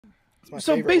It's my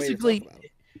So favorite way to basically, talk about 'em.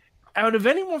 out of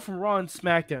anyone from Raw and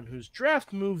SmackDown whose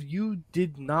draft move you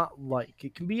did not like,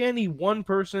 it can be any one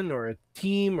person or a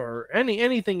team or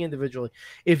anything individually.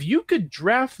 If you could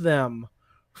draft them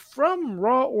from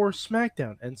Raw or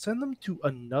SmackDown and send them to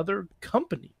another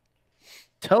company,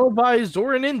 televised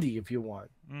or an indie if you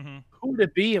want, who would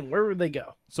it be and where would they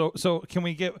go? So can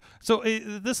we get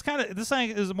this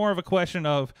is more of a question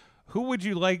of who would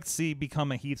you like to see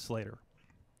become a Heath Slater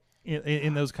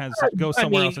in those kinds of go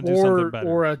somewhere else and do something better,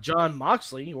 or a John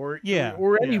Moxley or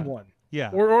anyone. Yeah.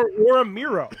 Or a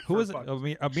Miro. Who is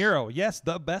it? A Miro. Yes,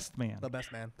 the best man. The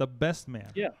best man. The best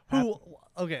man. Yeah. Who?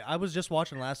 Okay, I was just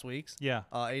watching last week's Yeah.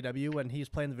 AW when he's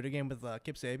playing the video game with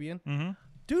Kip Sabian. Mm-hmm.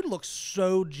 Dude looks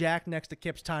so jacked next to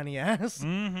Kip's tiny ass. Because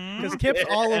Mm-hmm. Kip's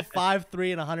all of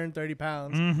 5'3" and 130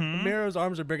 pounds. Mhm. Miro's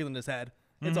arms are bigger than his head.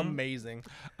 It's amazing.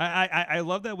 I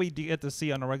love that we do get to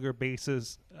see on a regular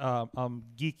basis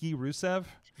geeky Rusev.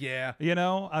 Yeah. You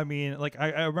know, I mean, like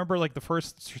I remember like the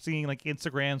first seeing like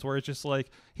Instagrams where it's just like,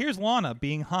 here's Lana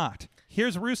being hot,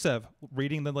 here's Rusev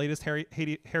reading the latest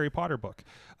Harry Potter book.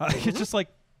 It's just like,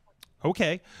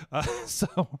 okay. But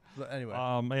anyway,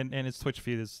 and his Twitch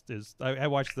feed is I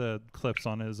watched the clips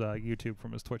on his YouTube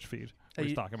from his Twitch feed where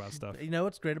he's talking about stuff. You know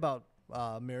what's great about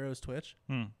Miro's Twitch?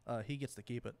 He gets to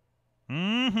keep it.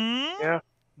 Mm-hmm. Yeah.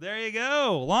 There you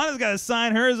go. Lana's got to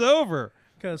sign hers over.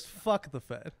 Because fuck the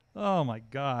Fed. Oh my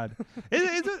God.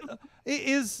 Is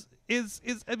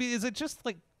it just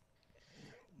like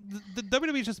the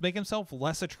WWE just make himself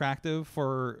less attractive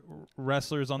for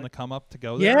wrestlers on the come up to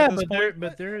go there? Yeah, at this point?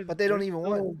 But they don't even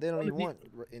want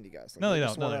indie guys. Like, No, they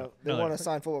just don't. wanna- They want to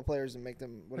sign football players and make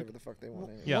them whatever the fuck they want.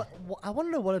 Anyway. Yeah. I want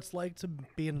to know what it's like to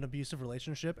be in an abusive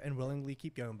relationship and willingly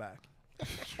keep going back.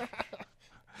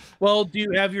 Well, do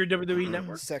you have your WWE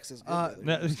network? Sex is good. no,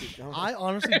 brother. Just keep going. I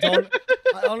honestly don't.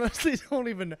 I honestly don't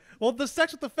even know. Well, the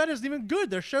sex with the Fed isn't even good.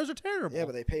 Their shows are terrible. Yeah,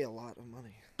 but they pay a lot of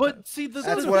money. But see,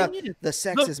 That's what the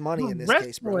sex is money in this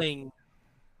case, bro.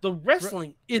 The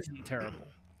wrestling isn't terrible.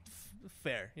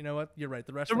 Fair. You know what? You're right.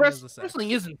 The The wrestling is the sex.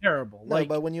 wrestling isn't terrible. No, Like,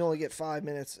 but when you only get 5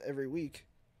 minutes every week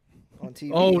on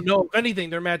TV. oh no, if anything,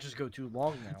 their matches go too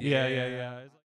long now. Yeah.